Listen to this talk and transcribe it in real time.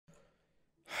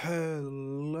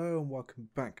Hello and welcome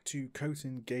back to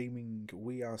Coton Gaming.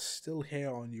 We are still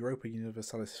here on Europa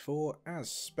Universalis IV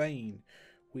as Spain.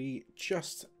 We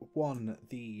just won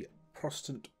the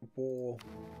Protestant War,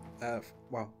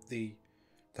 the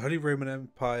Holy Roman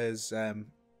Empire's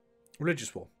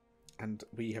religious war, and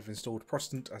we have installed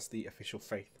Protestant as the official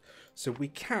faith. So we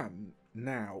can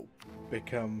now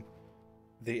become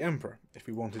the Emperor if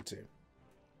we wanted to.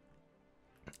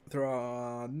 There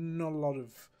are not a lot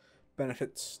of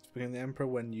benefits to becoming the Emperor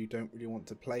when you don't really want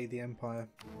to play the Empire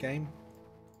game,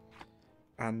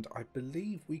 and I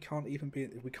believe we can't be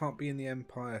in the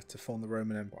Empire to form the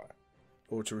Roman Empire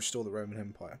or to restore the Roman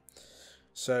Empire.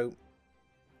 So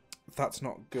that's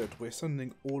not good. We're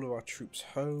sending all of our troops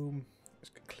home. Let's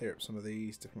clear up some of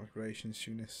these diplomatic relations.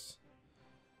 Tunis,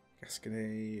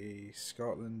 Gascony,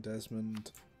 Scotland,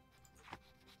 Desmond.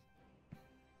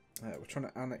 We're trying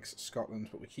to annex Scotland,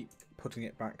 but we keep putting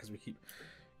it back because we keep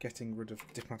getting rid of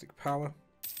diplomatic power.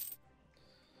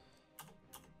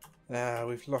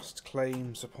 We've lost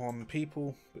claims upon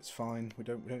people, but it's fine. We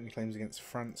don't need claims against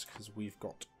France because we've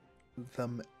got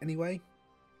them anyway.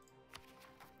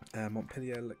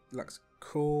 Montpellier,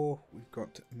 Luxcourt, we've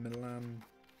got Milan.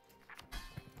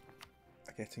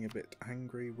 They're getting a bit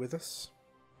angry with us.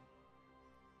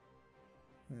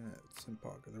 Let's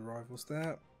embargo the rivals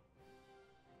there.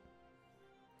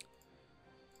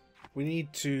 We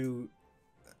need to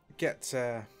get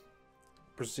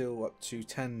Brazil up to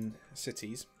 10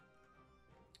 cities,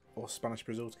 or Spanish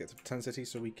Brazil to get to 10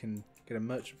 cities, so we can get a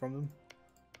merchant from them.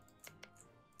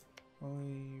 5,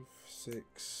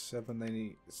 6, 7, they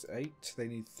need 8, they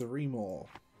need 3 more.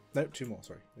 No, 2 more,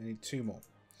 sorry. They need 2 more.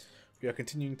 We are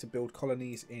continuing to build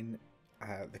colonies in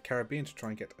the Caribbean to try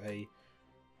and get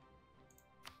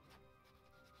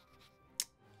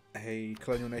a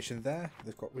colonial nation there.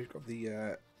 We've got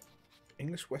the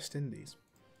English West Indies.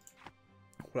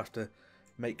 We'll have to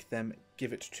make them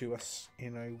give it to us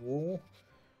in a war.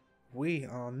 We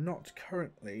don't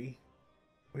currently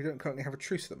have a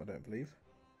truce with them, I don't believe.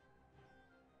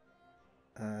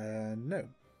 No.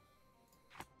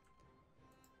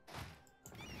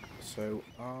 So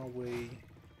are we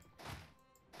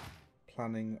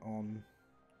planning on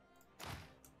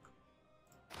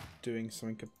doing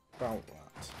something about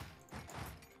that?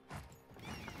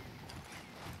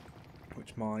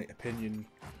 Which my opinion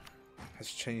has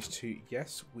changed to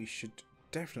yes, we should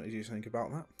definitely do something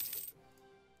about that.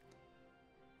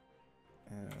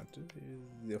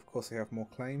 Of course, they have more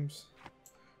claims.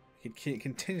 We could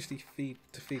continuously feed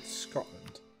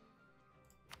Scotland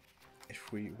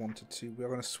if we wanted to. We are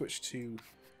going to switch to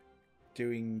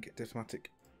doing diplomatic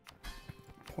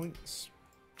points.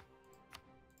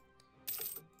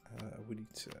 We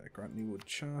need to grant new world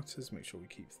charters. Make sure we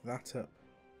keep that up.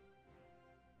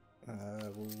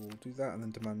 We'll do that and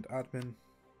then demand admin.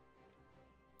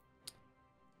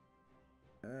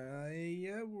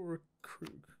 Yeah, we'll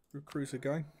recruit a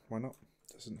guy. Why not?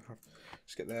 Doesn't have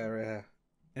just get their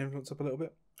influence up a little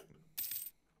bit.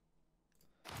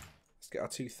 Let's get our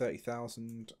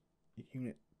 230,000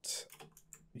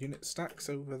 unit stacks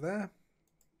over there.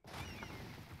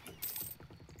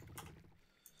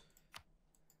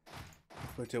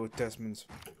 We'll deal with Desmond's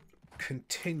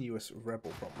continuous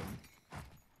rebel problem,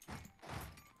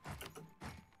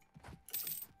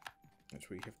 which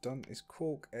we have done is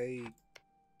Cork a...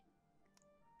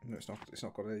 No, it's not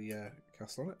got a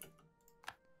castle on it.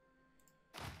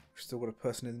 We've still got a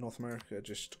person in North America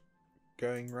just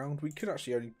going around. We could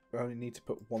actually only need to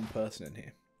put one person in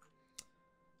here,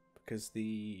 because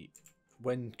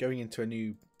when going into a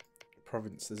new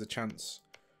province, there's a chance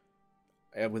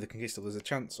with a conquistador, there's a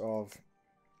chance of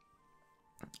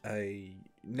a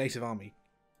native army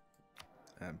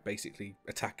basically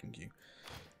attacking you.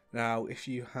 Now, if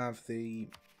you have the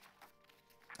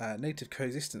native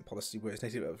coexistence policy, where it's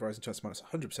native rising chance minus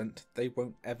 100%, they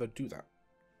won't ever do that.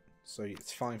 So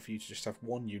it's fine for you to just have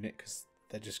one unit, because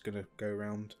they're just going to go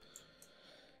around,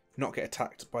 not get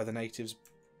attacked by the natives,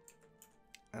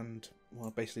 and,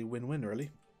 well, basically win-win,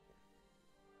 really.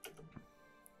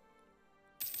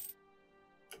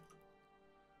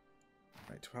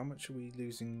 Right, how much are we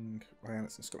losing by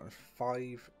annexing Scotland?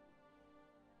 5,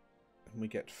 and we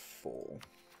get 4.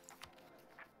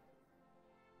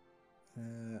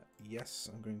 Yes,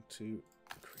 I'm going to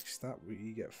increase that.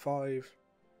 We get 5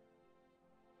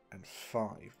 and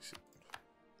 5.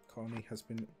 Colony has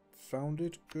been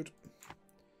founded. Good.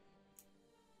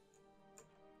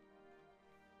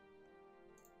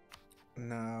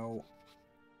 Now,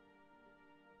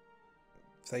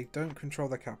 they don't control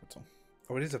their capital.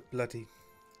 Oh, it is a bloody...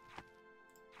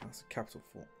 That's a capital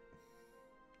fort.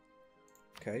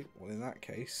 Okay, well in that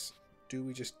case, do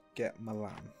we just get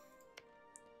Milan?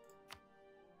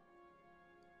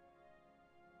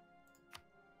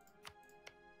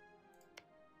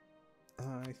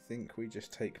 I think we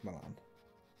just take Milan.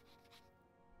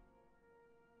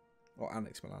 Or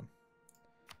annex Milan.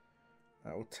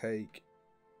 That will take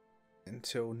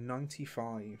until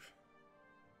 95.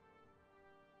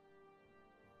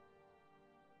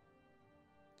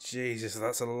 Jesus,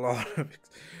 that's a lot of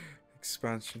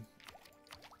expansion.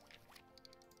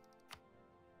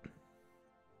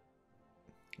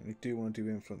 We do want to do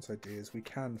influence ideas. We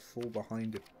can fall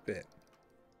behind a bit.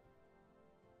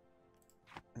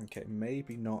 Okay,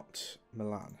 maybe not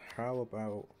Milan. How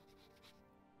about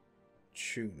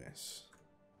Tunis?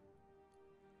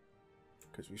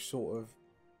 Because we sort of...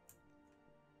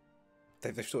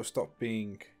 They've sort of stopped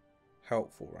being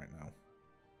helpful right now.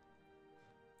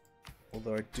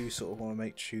 Although I do sort of want to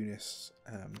make Tunis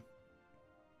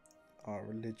our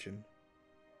religion.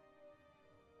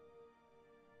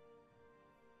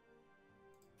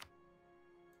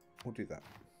 We'll do that.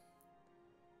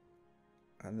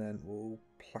 And then we'll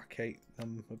placate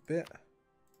them a bit.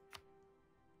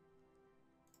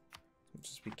 As much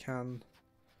as we can.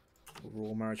 We'll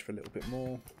royal marriage for a little bit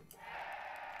more.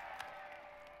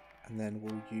 And then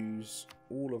we'll use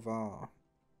all of our...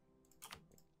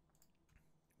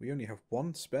 We only have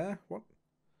one spare? What?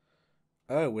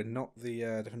 Oh, we're not the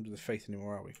Defender of the Faith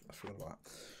anymore, are we? I forgot about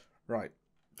that. Right.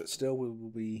 But still, we will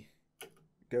be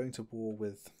going to war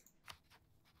with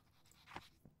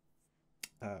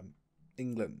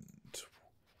England.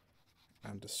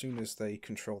 And as soon as they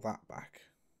control that back,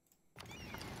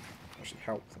 actually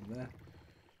help them there,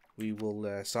 we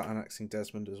will start annexing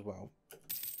Desmond as well.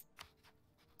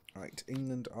 Right,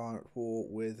 England are at war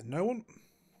with no one.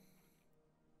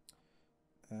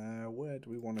 Where do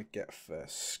we want to get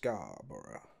first?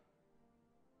 Scarborough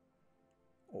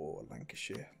or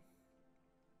Lancashire?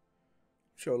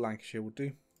 Sure, Lancashire will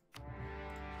do.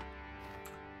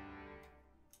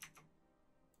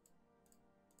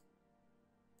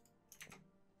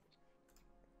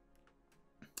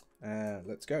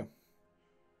 Let's go.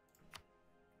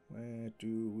 Where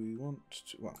do we want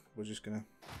to... Well, we're just going to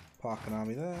park an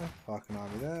army there, park an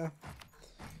army there.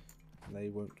 They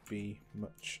won't be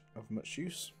of much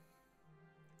use.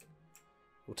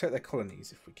 We'll take their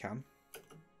colonies if we can. We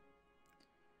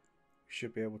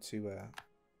should be able to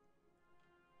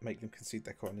make them concede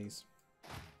their colonies.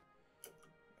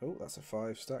 Oh, that's a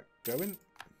 5 stack going.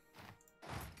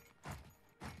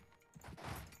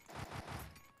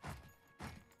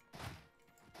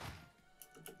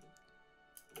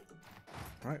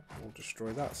 Right, we'll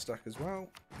destroy that stack as well.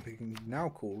 We can now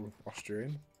call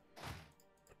Austrian.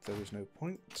 There was no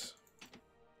point.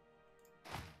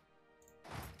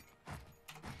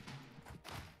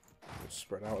 We'll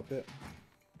spread out a bit.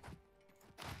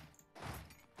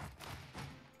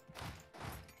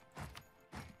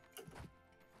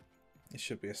 It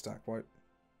should be a stack wipe.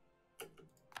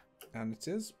 And it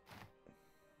is.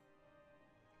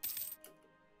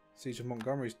 Siege of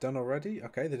Montgomery's done already.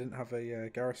 Okay, they didn't have a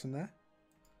garrison there.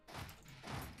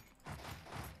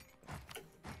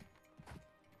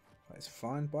 It's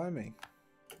fine by me.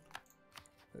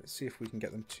 Let's see if we can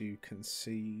get them to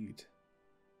concede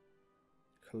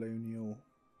colonial.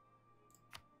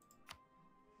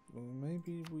 Well,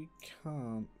 maybe we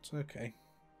can't. Okay.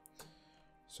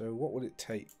 So what would it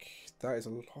take? That is a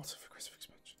lot of aggressive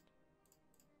expansion.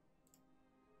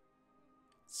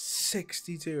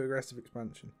 62 aggressive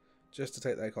expansion just to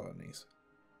take their colonies.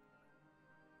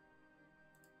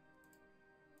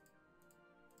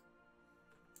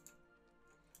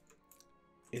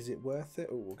 Is it worth it?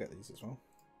 Oh, we'll get these as well.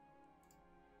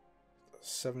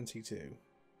 72.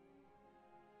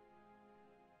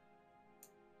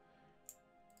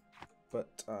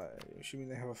 But assuming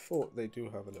they have a fort, they do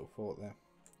have a little fort there.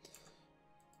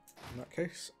 In that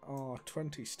case, our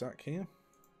 20 stack here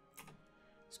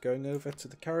is going over to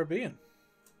the Caribbean.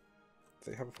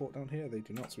 They have a fort down here. They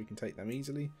do not, so we can take them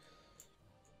easily.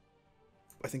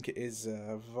 I think it is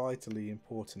vitally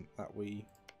important that we...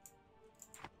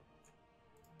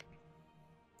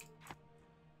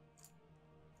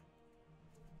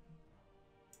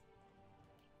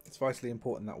 It's vitally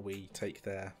important that we take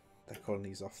their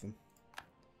colonies off them.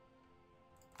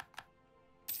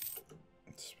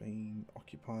 Spain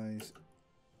occupies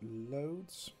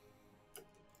loads.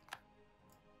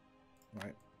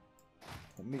 Right.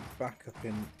 We'll meet back up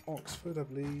in Oxford, I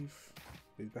believe.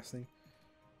 Be the best thing.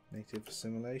 Native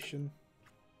assimilation.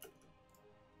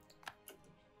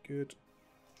 Good.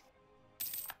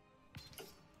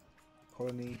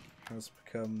 Colony has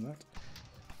become that.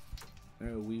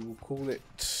 No, we will call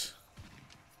it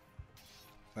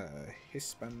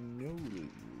Hispaniola,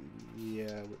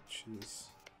 which is,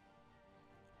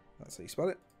 that's how you spell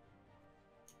it.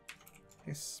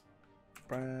 Hispaniola.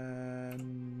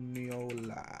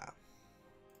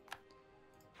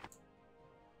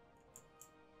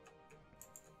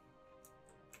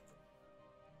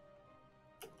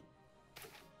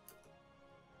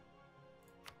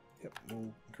 Yep,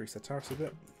 we'll increase the tariffs a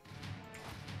bit.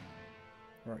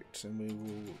 Right, and we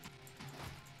will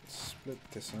split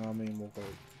this army and we'll go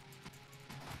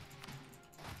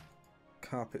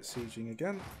carpet sieging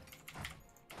again.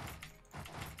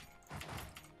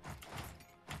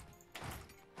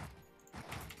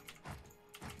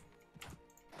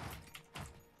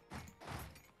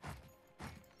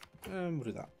 And we'll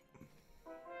do that.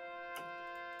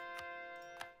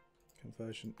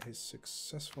 Conversion is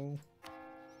successful.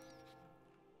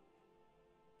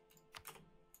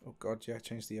 Oh god, yeah,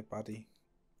 change the Abadi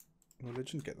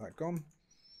religion, get that gone.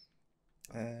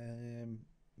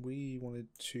 We wanted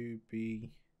to be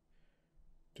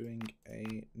doing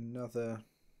another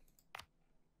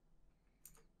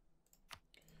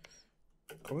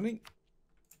colony.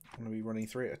 I'm going to be running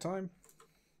 3 at a time.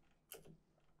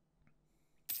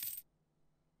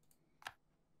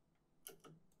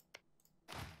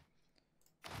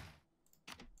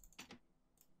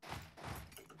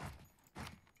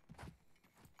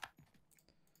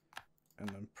 And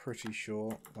I'm pretty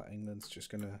sure that England's just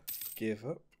going to give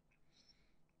up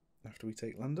after we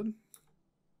take London.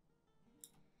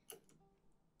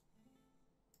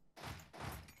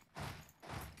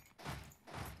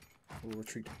 We'll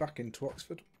retreat back into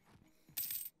Oxford.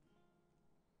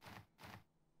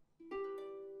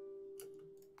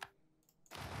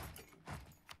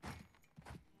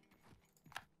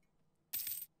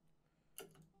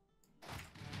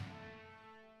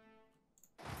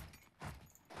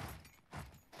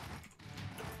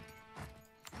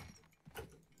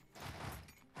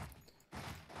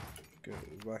 Go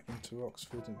back into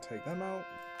Oxford and take them out.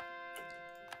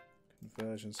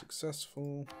 Conversion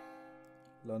successful.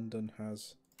 London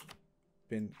has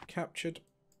been captured.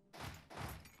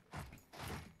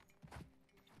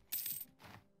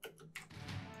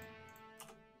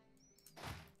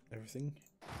 Everything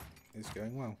is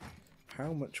going well.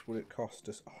 How much will it cost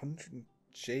us? 100.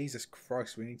 Jesus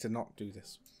Christ, we need to not do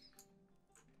this.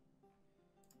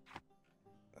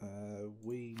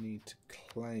 We need to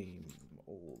claim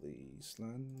all these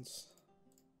lands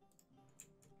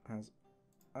as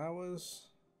ours.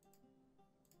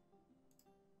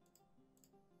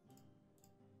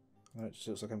 It just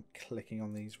looks like I'm clicking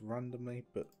on these randomly,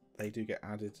 but they do get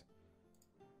added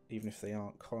even if they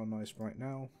aren't colonised right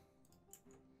now.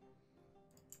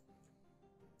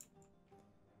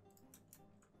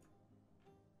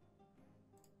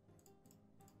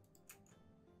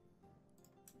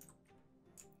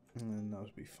 And that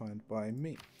would be fine by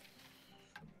me.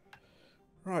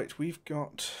 Right, we've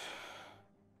got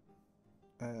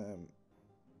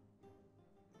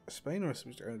Spain are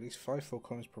supposed to own at least 5 full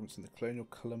colonies province in the colonial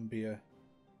Columbia.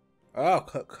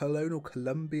 Colonial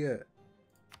Columbia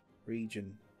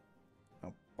region.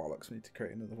 Oh bollocks! We need to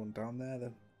create another one down there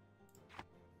then.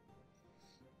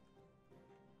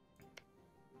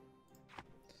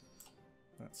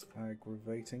 That's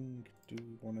aggravating. Do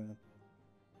we want to?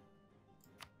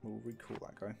 We'll recall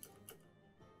that guy.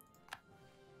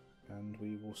 And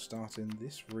we will start in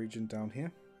this region down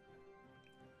here.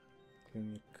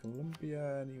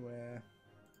 Columbia, anywhere.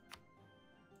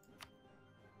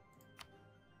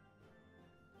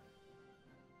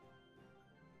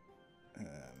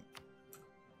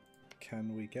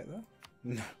 Can we get there?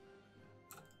 No.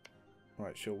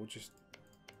 Right, sure, we'll just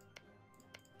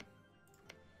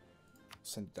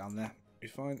send it down there. Be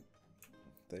fine.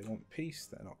 They want peace,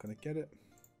 they're not going to get it.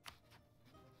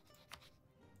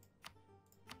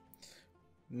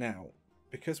 Now,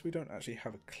 because we don't actually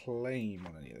have a claim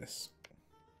on any of this,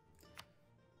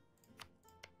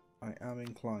 I am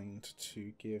inclined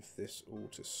to give this all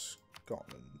to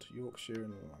Scotland, Yorkshire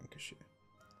and Lancashire.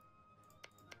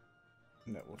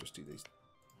 No, we'll just do these.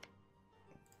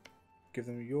 Give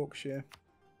them Yorkshire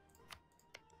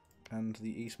and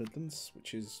the East Midlands,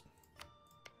 which is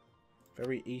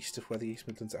very east of where the East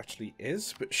Midlands actually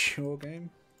is, but sure game.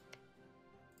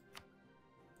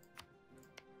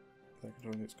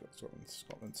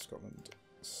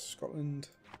 Scotland.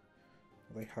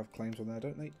 They have claims on there,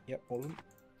 don't they? Yep, all of them.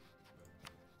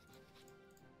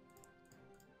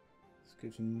 This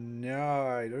gives... No,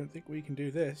 I don't think we can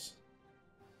do this.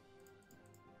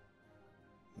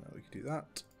 No, we can do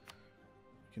that.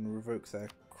 We can revoke their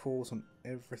calls on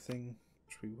everything,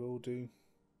 which we will do.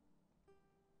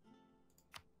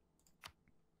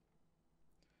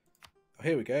 Oh,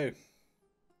 here we go.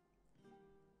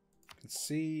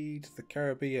 Concede the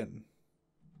Caribbean.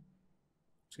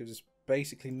 Which gives us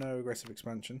basically no aggressive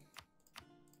expansion.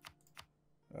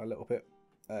 A little bit.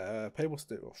 Papal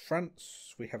State or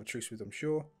France, we have a truce with, I'm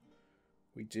sure.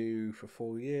 We do for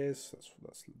 4 years.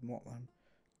 That's not them.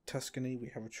 Tuscany, we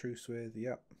have a truce with.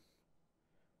 Yep.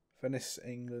 Venice,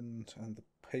 England, and the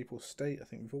Papal State. I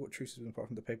think we've all got truces with apart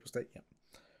from the Papal State. Yep.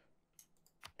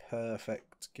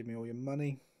 Perfect. Give me all your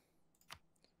money.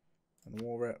 And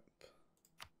war rep.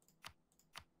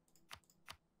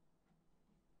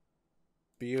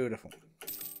 Beautiful.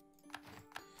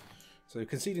 So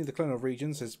conceding the colonial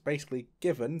regions has basically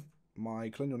given my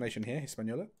colonial nation here,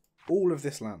 Hispaniola, all of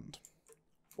this land.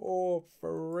 For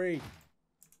free.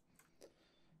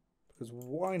 Because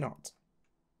why not?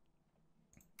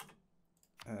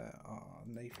 Our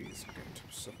navy is going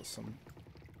to suffer some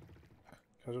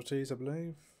casualties, I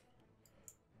believe.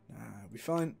 Nah, we'll be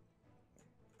fine.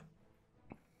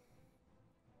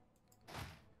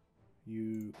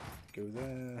 You go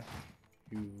there.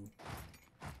 You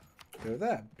go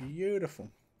there. Beautiful.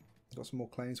 Got some more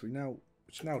claims. Which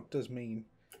now does mean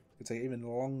it take even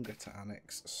longer to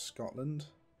annex Scotland.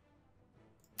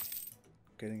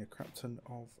 Getting a crap ton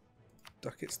of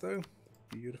ducats though.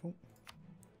 Beautiful.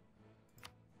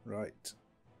 Right.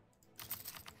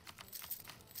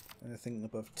 Anything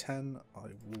above 10 I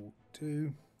will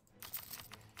do.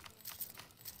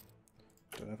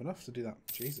 Don't have enough to do that.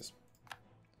 Jesus.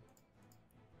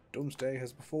 Doomsday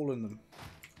has befallen them.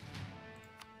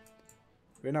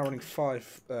 We're now running 4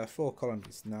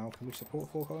 colonies now. Can we support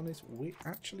 4 colonies? We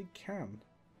actually can.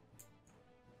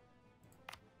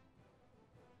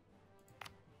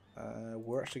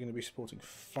 We're actually going to be supporting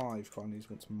 5 colonies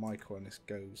once my colonist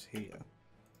goes here.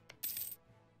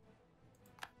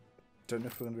 Don't know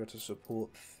if we're going to be able to support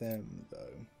them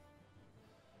though.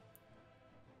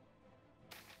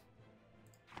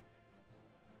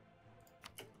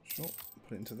 Sure,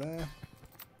 put it into there.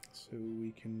 So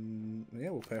we can, yeah,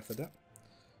 we'll pay off the debt.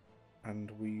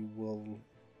 And we will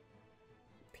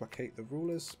placate the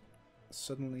rulers.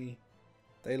 Suddenly,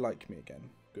 they like me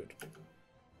again. Good.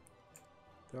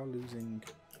 They are losing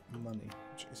money,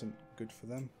 which isn't good for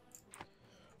them.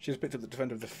 She just picked up the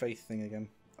Defender of the Faith thing again.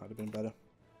 That'd have been better.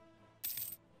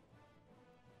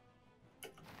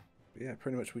 But yeah,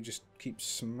 pretty much we just keep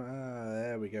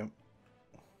there we go.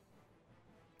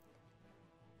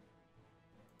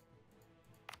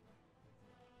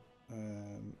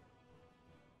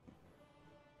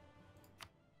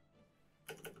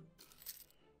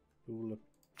 We will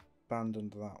abandon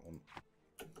that one.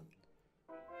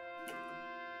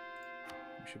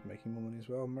 We should be making more money as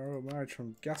well. Marriage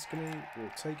from Gascony,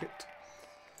 we'll take it.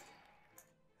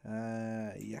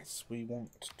 Yes, we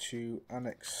want to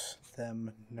annex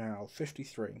them now.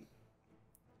 53.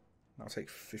 I'll take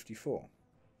 54.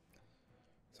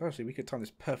 So actually we could time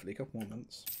this perfectly, a couple more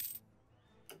months.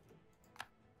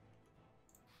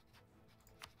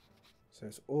 So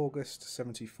it's August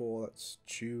 74, that's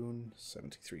June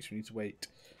 73, so we need to wait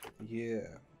a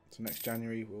year. So next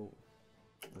January we'll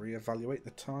re-evaluate the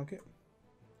target.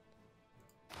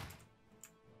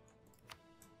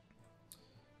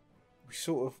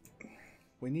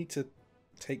 We need to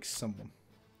take someone.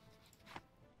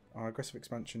 Our aggressive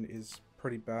expansion is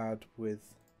pretty bad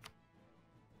with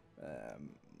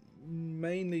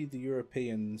mainly the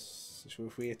Europeans. So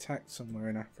if we attacked somewhere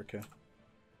in Africa,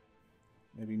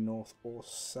 maybe north or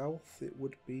south, it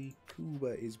would be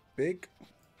Cuba is big.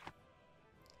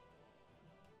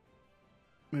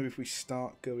 Maybe if we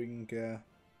start going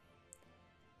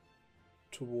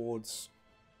towards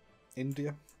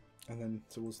India and then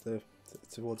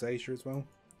towards Asia as well,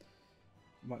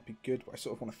 might be good. But I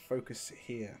sort of want to focus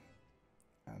here,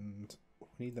 and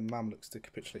we need the Mamluks to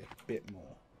capitulate a bit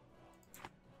more.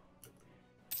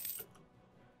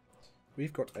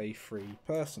 We've got a free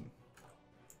person.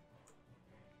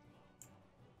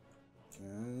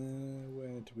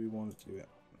 Where do we want to do it?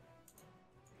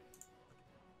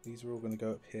 These are all going to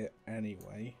go up here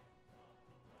anyway.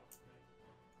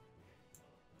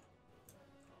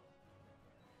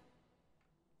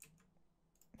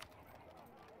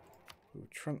 We'll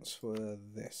transfer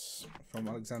this from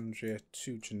Alexandria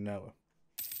to Genoa.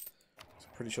 So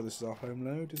I'm pretty sure this is our home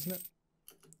node, isn't it?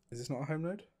 Is this not our home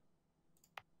node?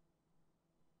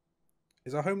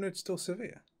 Is our home node still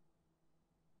Sevilla?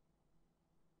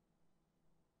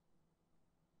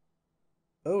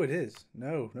 Oh, it is.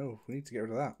 No, we need to get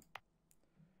rid of that.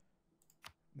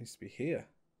 It needs to be here.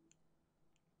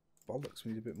 Bollocks,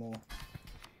 we need a bit more.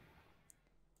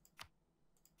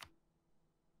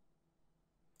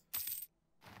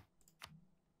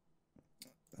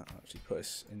 That actually put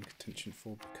us in contention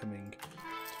for becoming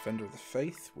Defender of the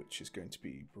Faith, which is going to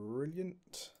be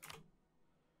brilliant.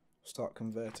 Start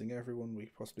converting everyone we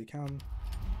possibly can.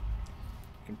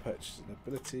 We can purchase an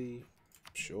ability,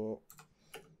 sure.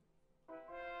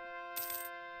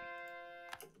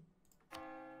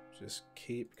 Just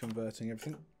keep converting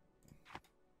everything.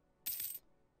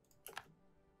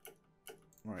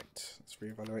 Right, let's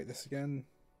reevaluate this again.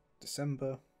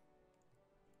 December.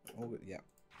 August, yeah.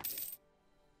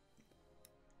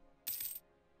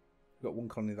 We've got one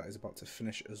colony that is about to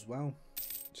finish as well,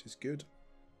 which is good.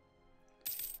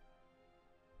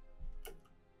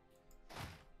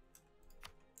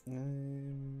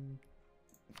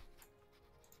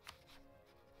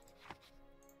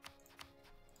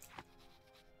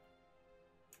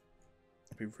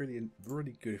 It'd be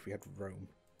really good if we had Rome,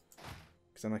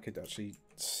 because then I could actually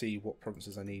see what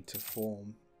provinces I need to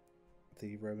form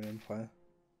the Roman Empire.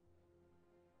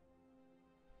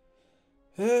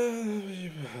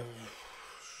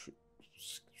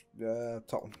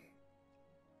 Top one.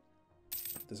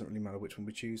 Doesn't really matter which one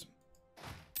we choose.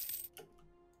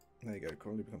 There you go,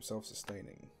 colony becomes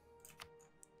self-sustaining.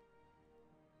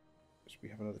 Should we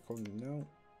have another colony now?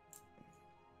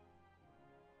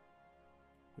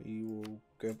 We will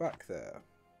go back there.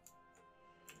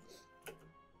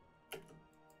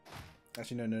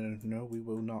 Actually, no, we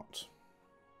will not.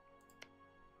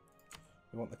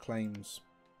 We want the claims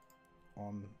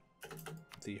on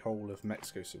the whole of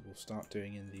Mexico, so we'll start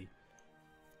doing in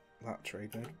that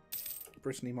trade node.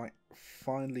 Brittany might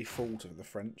finally fall to the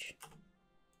French.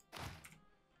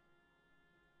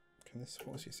 Can this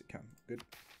support us? Yes, it can. Good.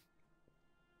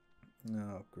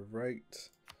 Oh, great.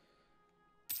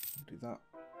 Do that.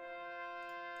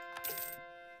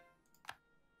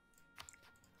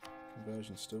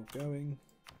 Conversion's still going.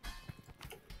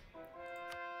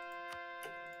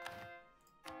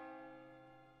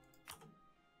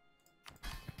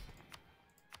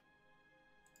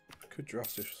 Could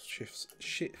draft ships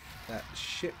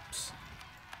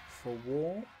for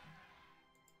war,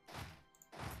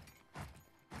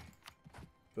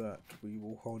 but we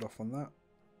will hold off on that.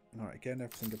 Alright, again,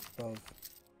 everything above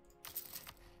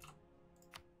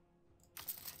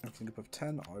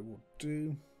 10 I will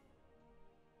do.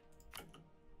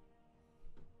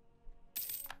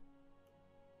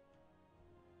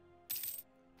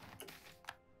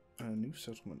 A new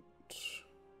settlement.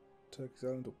 Turkey's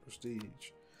Island or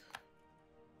Prestige.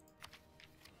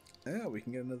 Yeah, we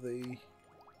can get another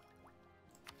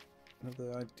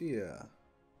idea.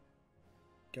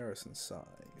 Garrison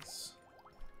size.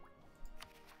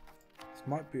 This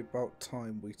might be about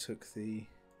time we took the...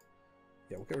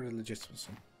 Yeah, we'll get rid of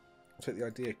legitimacy. We'll take the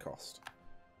idea cost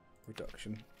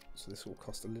reduction. So this will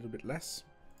cost a little bit less.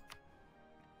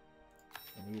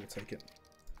 And we will take it.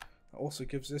 That also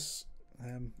gives us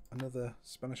another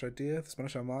Spanish idea, the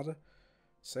Spanish Armada.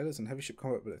 Sailors and heavy ship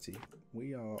combat ability.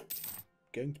 We are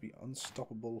going to be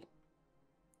unstoppable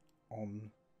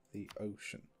on the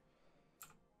ocean.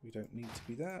 We don't need to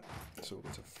be there, so we'll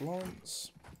go to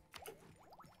Florence.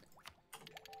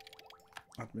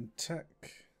 Admin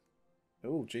tech.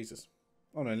 Oh, Jesus.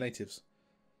 Oh no, natives.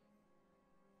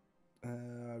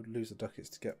 I would lose the ducats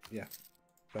to get, yeah,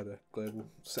 better global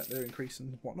settler increase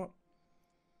and whatnot.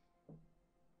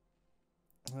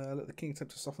 Let the king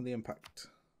attempt to soften the impact.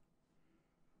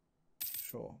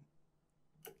 Sure.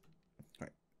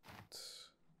 Right.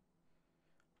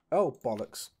 Oh,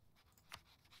 bollocks.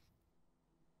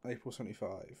 April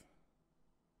 75.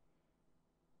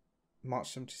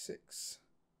 March 76.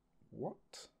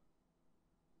 What?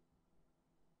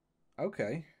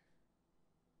 Okay.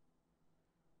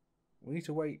 We need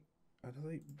to wait.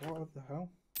 What the hell?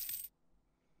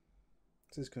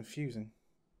 This is confusing.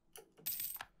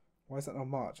 Why is that not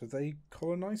March? Have they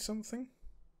colonized something?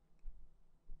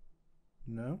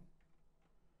 No.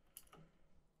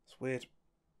 It's weird.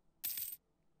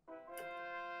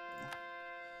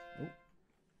 Oh.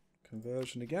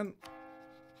 Conversion again.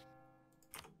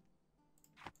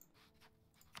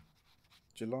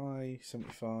 July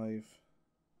 75.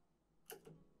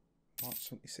 March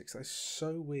 76. That's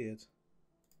so weird.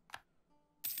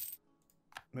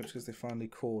 Maybe it's because they finally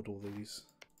called all these.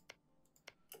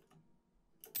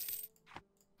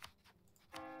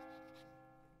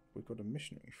 We've got a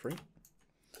missionary free.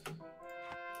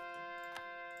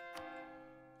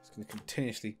 It's going to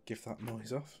continuously give that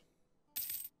noise off.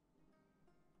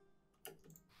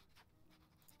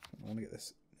 I want to get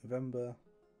this November.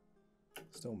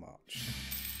 Still March.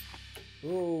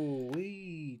 Oh,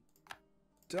 we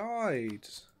died.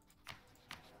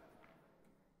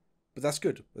 But that's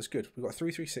good. That's good. We've got a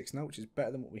 336 now, which is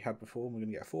better than what we had before. And we're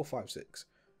going to get a 456,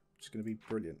 which is going to be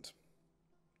brilliant.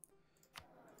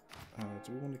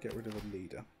 Do we want to get rid of a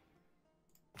leader?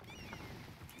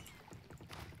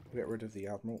 We'll get rid of the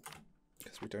admiral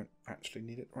because we don't actually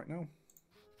need it right now.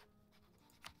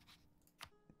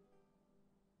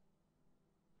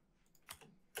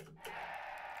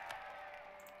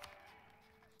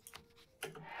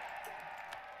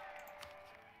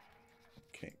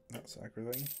 Okay, that's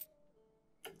aggravating.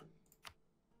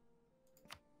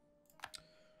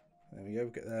 There we go,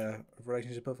 we get the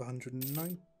relationship above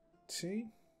 190.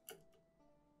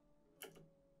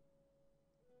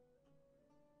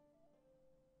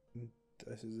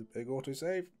 This is a big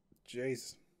autosave.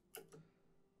 Jeez.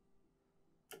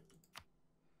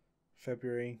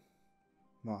 February,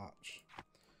 March.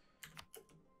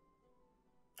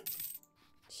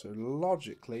 So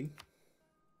logically,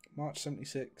 March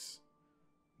 76,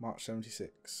 March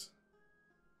 76.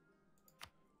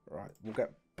 Right, we'll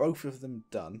get both of them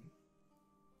done.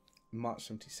 March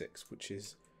 76, which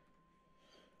is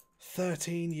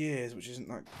 13 years, which isn't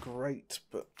that great,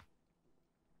 but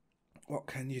what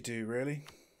can you do, really?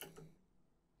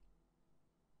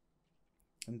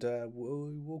 And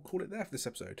we'll call it there for this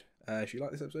episode. If you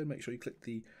like this episode, make sure you click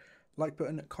the like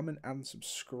button, comment and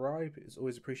subscribe. It's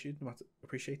always appreciated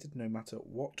no matter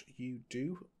what you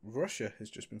do. Russia has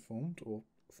just been formed, or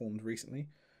formed recently.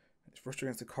 It's Russia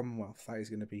against the Commonwealth. That is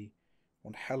going to be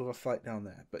one hell of a fight down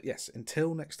there. But yes,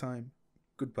 until next time,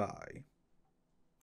 goodbye.